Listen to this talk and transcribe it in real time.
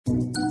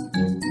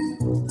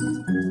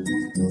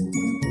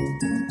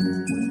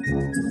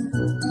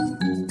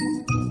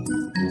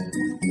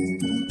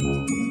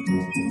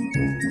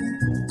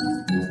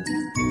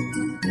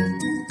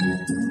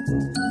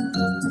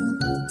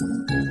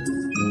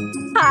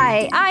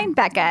Hi, I'm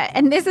Becca,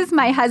 and this is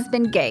my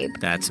husband, Gabe.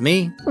 That's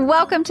me.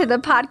 Welcome to the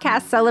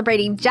podcast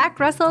celebrating Jack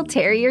Russell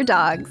Terrier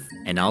dogs.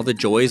 And all the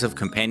joys of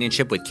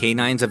companionship with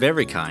canines of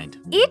every kind.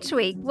 Each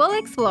week, we'll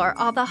explore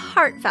all the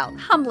heartfelt,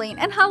 humbling,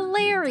 and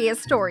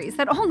hilarious stories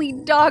that only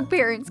dog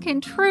parents can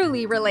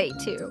truly relate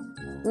to.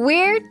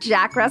 We're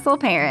Jack Russell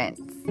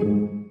parents.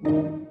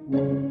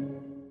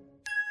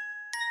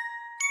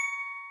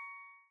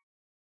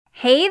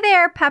 Hey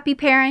there, puppy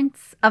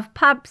parents of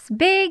pups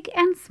big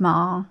and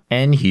small.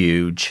 And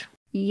huge.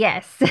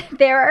 Yes,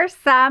 there are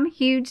some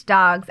huge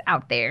dogs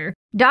out there.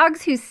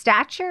 Dogs whose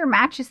stature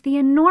matches the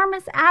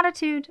enormous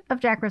attitude of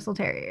Jack Russell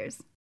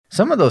Terriers.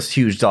 Some of those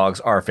huge dogs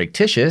are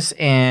fictitious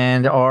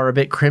and are a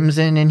bit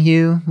crimson in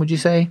hue, would you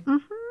say? Yeah,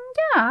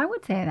 I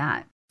would say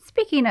that.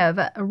 Speaking of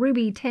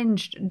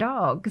ruby-tinged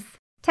dogs,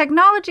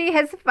 technology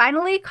has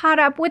finally caught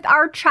up with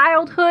our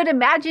childhood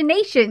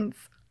imaginations.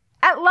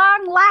 At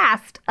long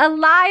last, a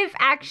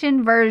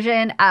live-action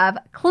version of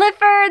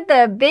Clifford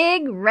the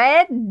Big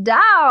Red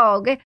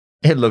Dog.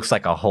 It looks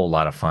like a whole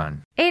lot of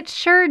fun. It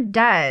sure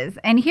does.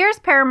 And here's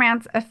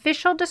Paramount's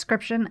official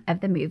description of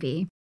the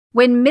movie.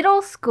 When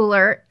middle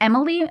schooler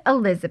Emily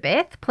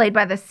Elizabeth, played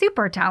by the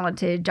super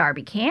talented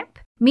Darby Camp,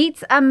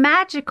 meets a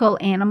magical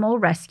animal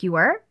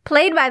rescuer,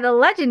 played by the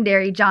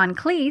legendary John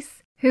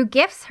Cleese, who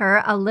gifts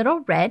her a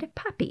little red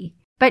puppy.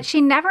 But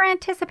she never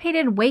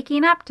anticipated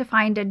waking up to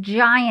find a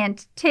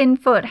giant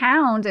 10-foot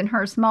hound in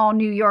her small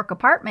New York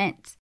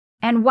apartment.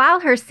 And while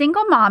her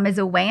single mom is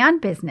away on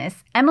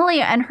business, Emily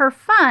and her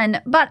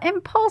fun but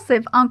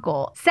impulsive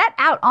uncle set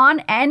out on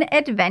an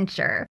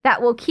adventure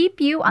that will keep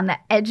you on the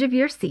edge of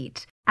your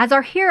seat as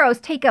our heroes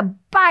take a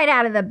bite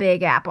out of the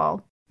Big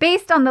Apple.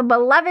 Based on the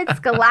beloved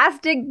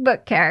scholastic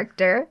book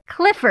character,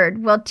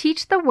 Clifford will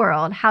teach the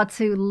world how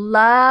to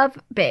love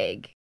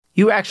big.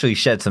 You actually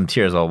shed some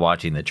tears while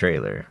watching the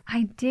trailer.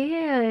 I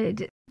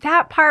did.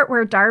 That part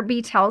where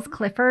Darby tells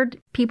Clifford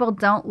people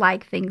don't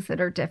like things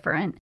that are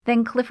different.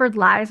 Then Clifford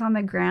lies on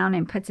the ground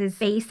and puts his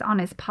face on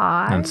his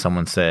paw. And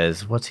someone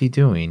says, "What's he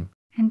doing?"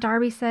 And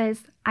Darby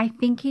says, "I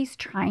think he's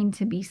trying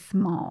to be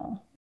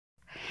small."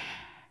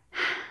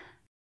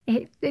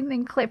 And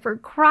then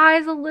Clifford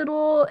cries a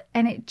little,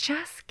 and it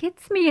just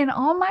gets me in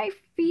all my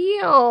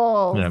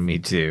feels. Yeah, me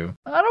too.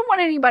 I don't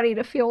want anybody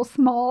to feel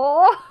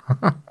small.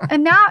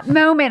 And that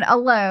moment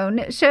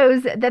alone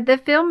shows that the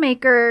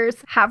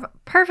filmmakers have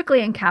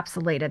perfectly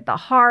encapsulated the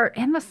heart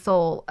and the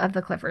soul of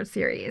the Clifford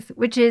series,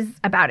 which is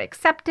about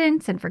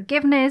acceptance and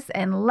forgiveness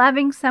and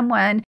loving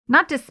someone,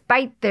 not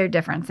despite their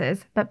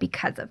differences, but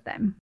because of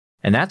them.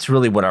 And that's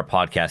really what our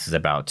podcast is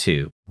about,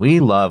 too. We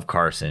love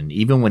Carson,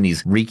 even when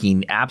he's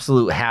wreaking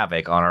absolute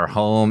havoc on our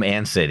home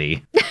and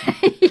city.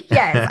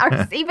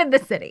 Yes, even the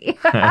city.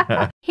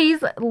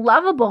 He's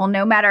lovable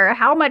no matter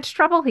how much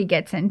trouble he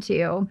gets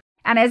into.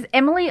 And as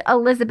Emily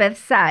Elizabeth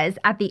says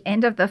at the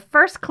end of the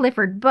first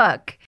Clifford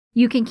book,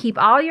 you can keep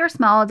all your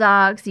small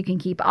dogs, you can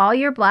keep all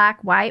your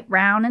black, white,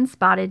 brown, and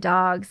spotted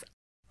dogs.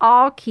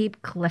 All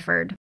keep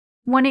Clifford.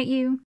 Wouldn't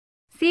you?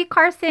 See,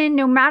 Carson,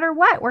 no matter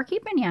what, we're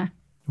keeping you.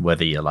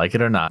 Whether you like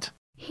it or not.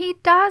 He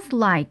does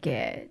like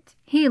it.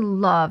 He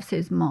loves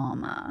his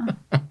mama.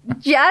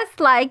 Just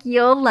like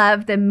you'll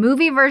love the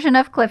movie version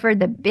of Clifford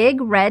the Big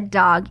Red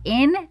Dog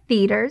in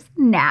theaters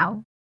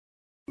now.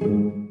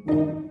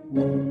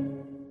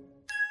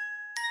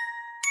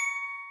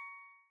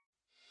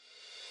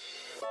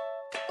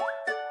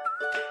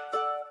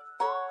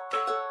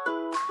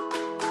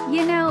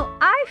 You know,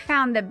 I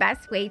found the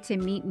best way to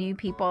meet new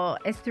people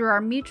is through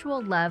our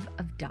mutual love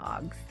of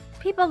dogs.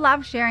 People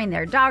love sharing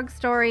their dog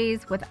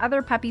stories with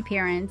other puppy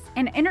parents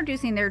and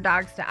introducing their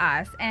dogs to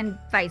us and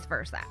vice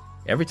versa.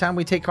 Every time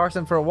we take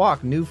Carson for a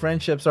walk, new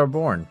friendships are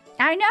born.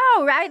 I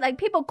know, right? Like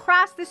people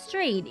cross the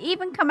street,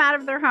 even come out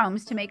of their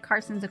homes to make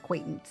Carson's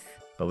acquaintance.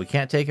 But we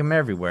can't take him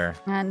everywhere.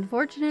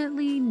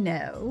 Unfortunately,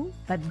 no.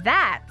 But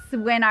that's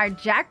when our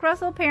Jack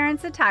Russell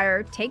parents'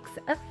 attire takes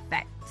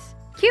effect.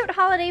 Cute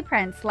holiday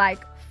prints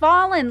like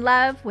fall in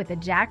love with a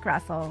Jack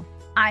Russell.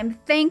 I'm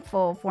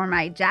thankful for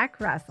my Jack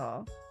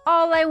Russell.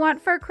 All I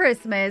want for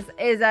Christmas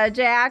is a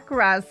Jack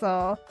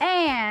Russell.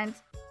 And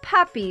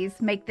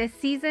puppies make the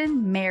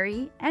season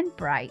merry and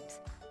bright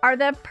are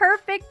the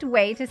perfect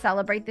way to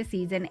celebrate the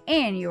season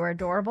and your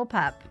adorable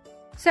pup.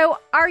 So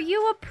are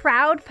you a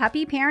proud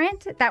puppy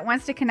parent that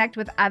wants to connect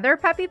with other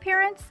puppy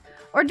parents?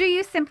 Or do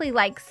you simply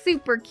like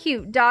super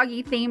cute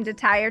doggy themed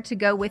attire to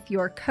go with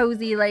your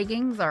cozy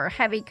leggings or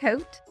heavy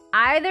coat?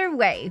 Either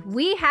way,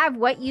 we have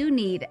what you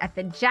need at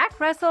the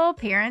Jack Russell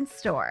Parents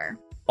Store.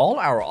 All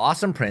our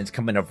awesome prints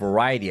come in a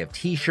variety of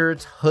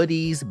t-shirts,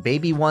 hoodies,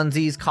 baby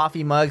onesies,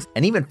 coffee mugs,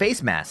 and even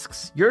face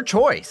masks. Your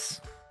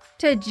choice.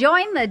 To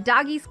join the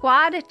doggy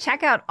squad,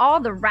 check out all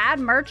the rad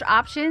merch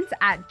options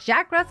at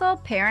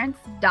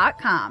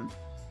jackrussellparents.com.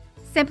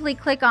 Simply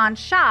click on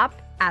shop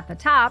at the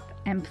top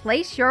and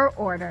place your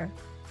order.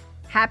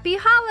 Happy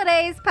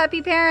holidays,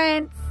 puppy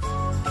parents!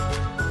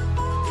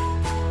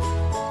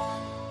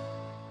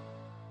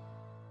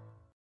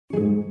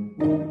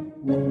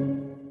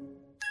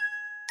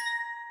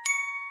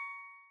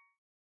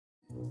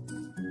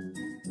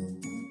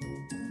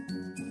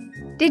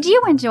 Did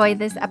you enjoy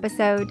this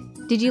episode?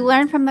 Did you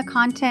learn from the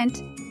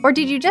content? Or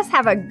did you just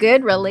have a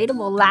good,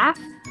 relatable laugh?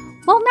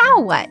 Well,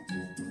 now what?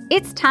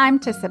 It's time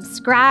to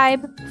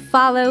subscribe,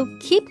 follow,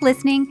 keep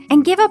listening,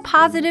 and give a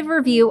positive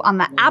review on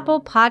the Apple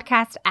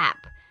Podcast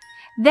app.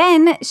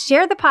 Then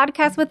share the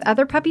podcast with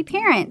other puppy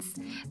parents.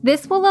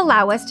 This will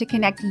allow us to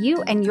connect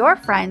you and your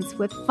friends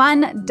with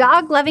fun,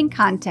 dog-loving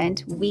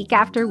content week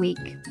after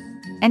week.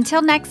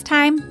 Until next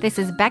time, this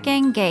is Becca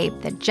and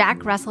Gabe, the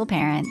Jack Russell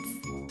parents.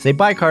 Say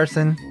bye,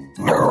 Carson.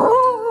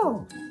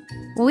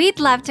 We'd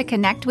love to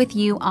connect with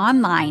you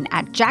online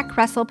at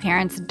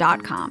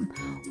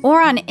jackrussellparents.com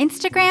or on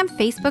Instagram,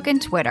 Facebook,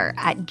 and Twitter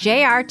at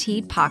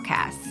JRT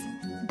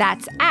Podcasts.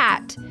 That's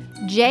at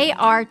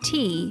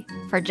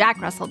JRT for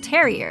Jack Russell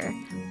Terrier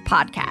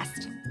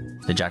Podcast.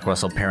 The Jack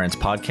Russell Parents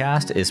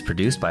Podcast is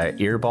produced by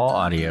Earball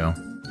Audio.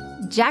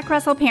 Jack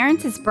Russell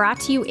Parents is brought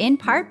to you in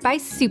part by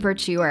Super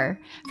Chewer.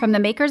 From the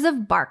makers of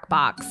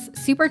BarkBox,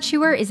 Super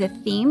Chewer is a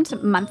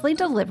themed monthly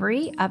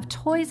delivery of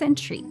toys and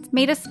treats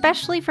made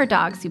especially for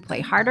dogs who play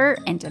harder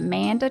and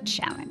demand a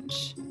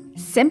challenge.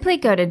 Simply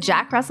go to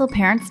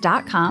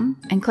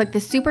jackrussellparents.com and click the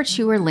Super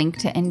Chewer link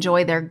to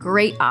enjoy their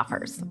great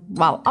offers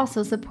while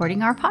also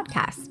supporting our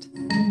podcast.